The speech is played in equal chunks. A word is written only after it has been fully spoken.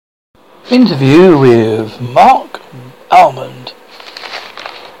Interview with Mark ALMOND.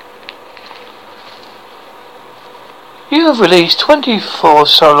 You have released 24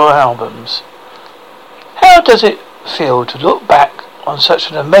 solo albums. How does it feel to look back on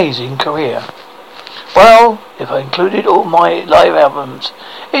such an amazing career? Well, if I included all my live albums,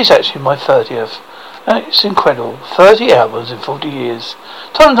 it's actually my 30th. And it's incredible. 30 albums in 40 years.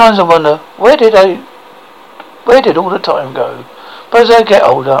 Sometimes I wonder, where did all the time go? But as I get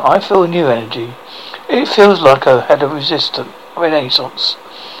older, I feel a new energy. It feels like I had a renaissance.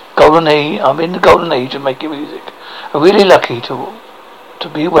 I'm in the golden age of making music. I'm really lucky to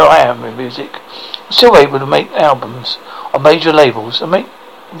be where I am in music. I'm still able to make albums on major labels and make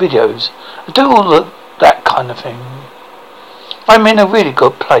videos and do all that kind of thing. I'm in a really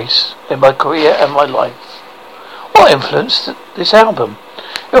good place in my career and my life. What influenced this album?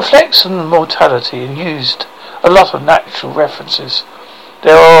 It reflects on mortality and used a lot of natural references.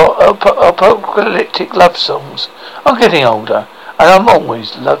 There are apocalyptic love songs. I'm getting older, and I'm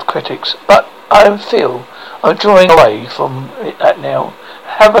always loved critics, but I feel I'm drawing away from that now.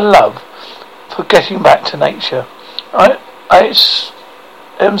 Have a love for getting back to nature. I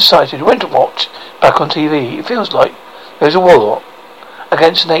am excited. Went to watch back on TV. It feels like there's a war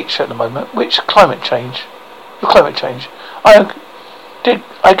against nature at the moment, which climate change. I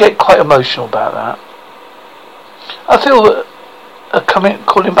get quite emotional about that. I feel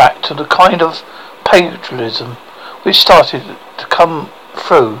calling back to the kind of patriotism which started to come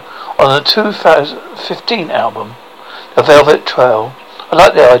through on the 2015 album, The Velvet Trail. I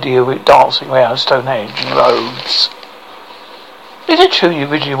like the idea of it dancing around Stonehenge and Rhodes. Is it true you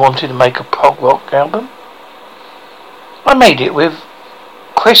originally wanted to make a prog rock album? I made it with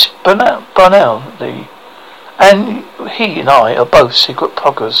Chris Burnell, and he and I are both secret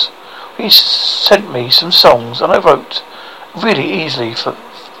proggers. He sent me some songs and I wrote really easily to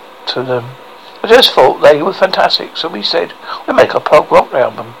them. I just thought they were fantastic, so we said we'll make a prog rock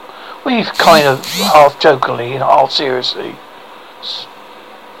album. We kind of half jokingly and half seriously.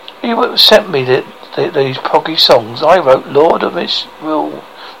 He sent me these proggy songs. I wrote Lord of Misrule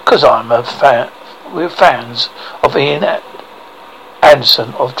because I'm a fan. We're fans of Ian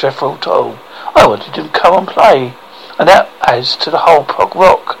Anderson of Jethro Tull. I wanted him to come and play, and that adds to the whole prog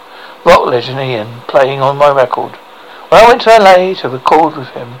rock legend Ian playing on my record. When I went to LA to record with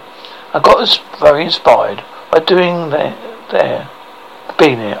him, I got very inspired by being there.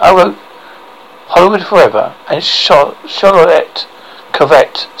 I wrote Hollywood Forever and Charlotte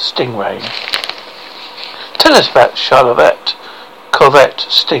Corvette Stingray. Tell us about Charlotte Corvette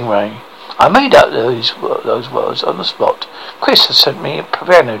Stingray. I made up those words on the spot. Chris has sent me a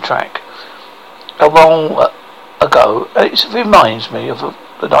piano track a while ago. It reminds me of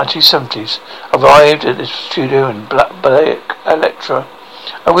the 1970s. Arrived at the studio in Black Electra.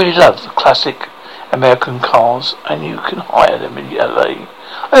 I really love the classic American cars, and you can hire them in LA.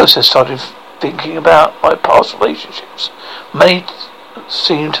 I also started thinking about my past relationships. Many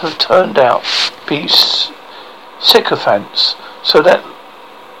seem to have turned out to be sycophants, so that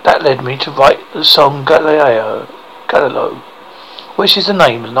led me to write the song Galileo, which is the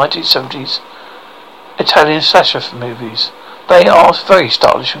name of the 1970s Italian slasher movies. They are very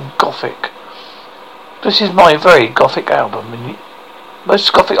stylish and gothic. This is my very gothic album,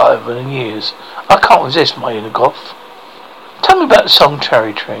 most gothic album in years. I can't resist my inner goth. Tell me about the song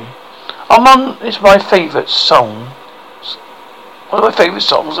Cherry Tree. It's my favourite song. One of my favourite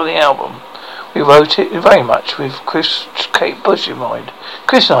songs on the album. We wrote it very much with Kate Bush in mind.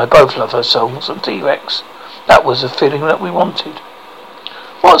 Chris and I both love her songs and T-Rex. That was the feeling that we wanted.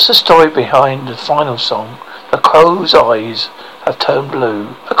 What's the story behind the final song? The crow's eyes have turned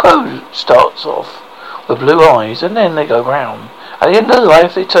blue. A crow starts off with blue eyes and then they go brown. At the end of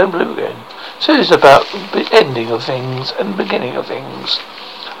life they turn blue again. So it's about the ending of things and beginning of things.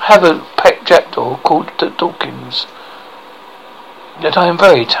 I have a pet jackdaw called Dawkins that I am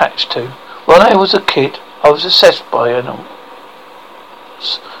very attached to. When I was a kid, I was obsessed by animals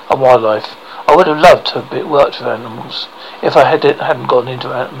and wildlife. I would have loved to have worked with animals if I hadn't gone into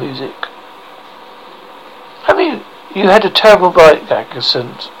music. You had a terrible bike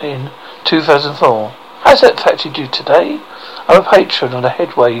accident in 2004. Has that affected you today? I'm a patron of the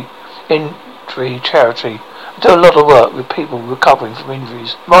Headway Injury Charity. I do a lot of work with people recovering from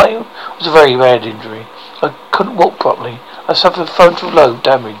injuries. Mine was a very bad injury. I couldn't walk properly. I suffered frontal lobe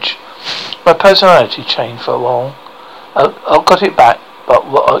damage. My personality changed for a while. I got it back, but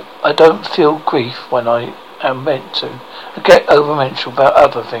I don't feel grief when I am meant to. I get over-mental about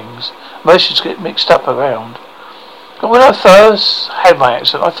other things. Emotions get mixed up around. But when I first had my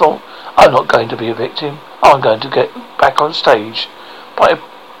accident, I thought, I'm not going to be a victim. I'm going to get back on stage. But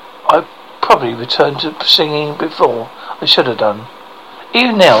I probably returned to singing before I should have done.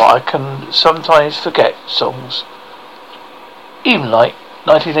 Even now I can sometimes forget songs. Even like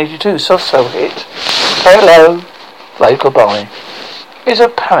 1982 soft cell hit Hello, Wave Goodbye. It was a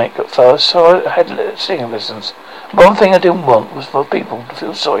panic at first, so I had singing lessons. One thing I didn't want was for people to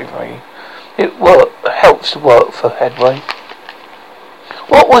feel sorry for me. It helps to work for Headway.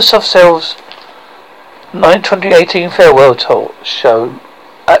 What was Soft Cell's 2018 farewell talk show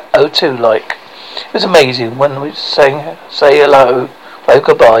at O2 like? It was amazing when we sang Say Hello, Wave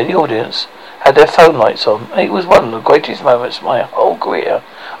Goodbye. The audience had their phone lights on, and it was one of the greatest moments of my whole career.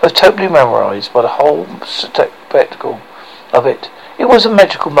 I was totally memorized by the whole spectacle of it. It was a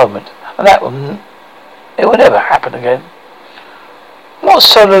magical moment, and it will never happen again. What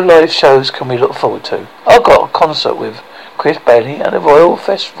solo live shows can we look forward to? I've got a concert with Chris Bailey at the Royal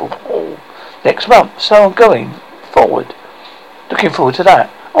Festival Hall next month, so I'm looking forward to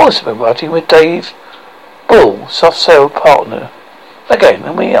that. I've also been writing with Dave Bull, Soft Cell partner, again,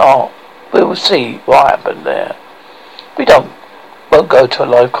 and we will see what happened there. We won't go to a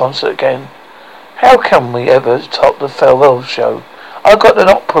live concert again. How can we ever top the farewell show? I got an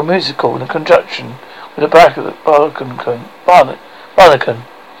opera musical in conjunction with the Barnacan,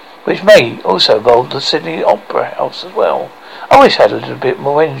 which may also involve the Sydney Opera House as well. I wish I had a little bit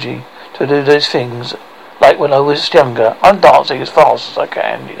more energy to do those things, like when I was younger. I'm dancing as fast as I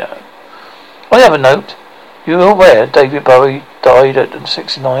can, you know. On the other note, you're aware David Bowie died at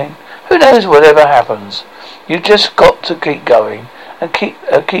 69? Who knows whatever happens? You just got to keep going and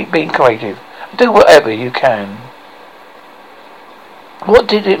keep being creative. Do whatever you can. What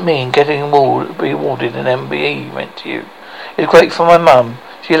did it mean getting rewarded an MBE meant to you? It was great for my mum.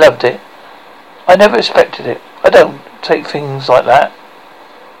 She loved it. I never expected it. I don't take things like that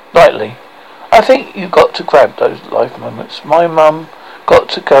lightly. I think you got to grab those life moments. My mum got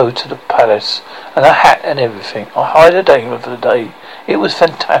to go to the palace and a hat and everything. I hired a dame for the day. It was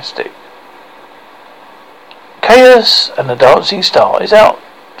fantastic. CHOAS and the Dancing Star is out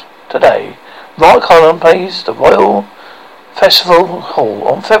today. Mark Holland plays the Royal Festival Hall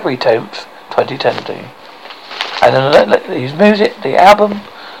on February 10th, 2020. And his music, the album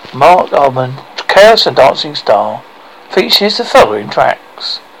Mark Almond, CHOAS and Dancing Star, features the following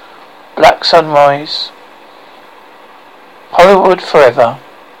tracks: Black Sunrise, Hollywood Forever,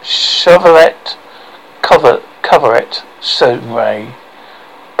 Chevrolet, Coverette, Stingray,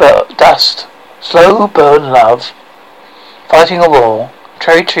 Dust, Slow Burn Love, Fighting a War,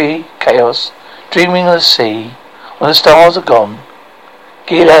 Cherry Tree, Chaos, Dreaming of the Sea, When the Stars Are Gone,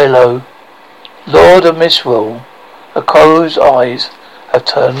 Gilelo, Lord of Misrule, A Crow's Eyes Have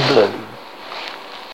Turned Blue.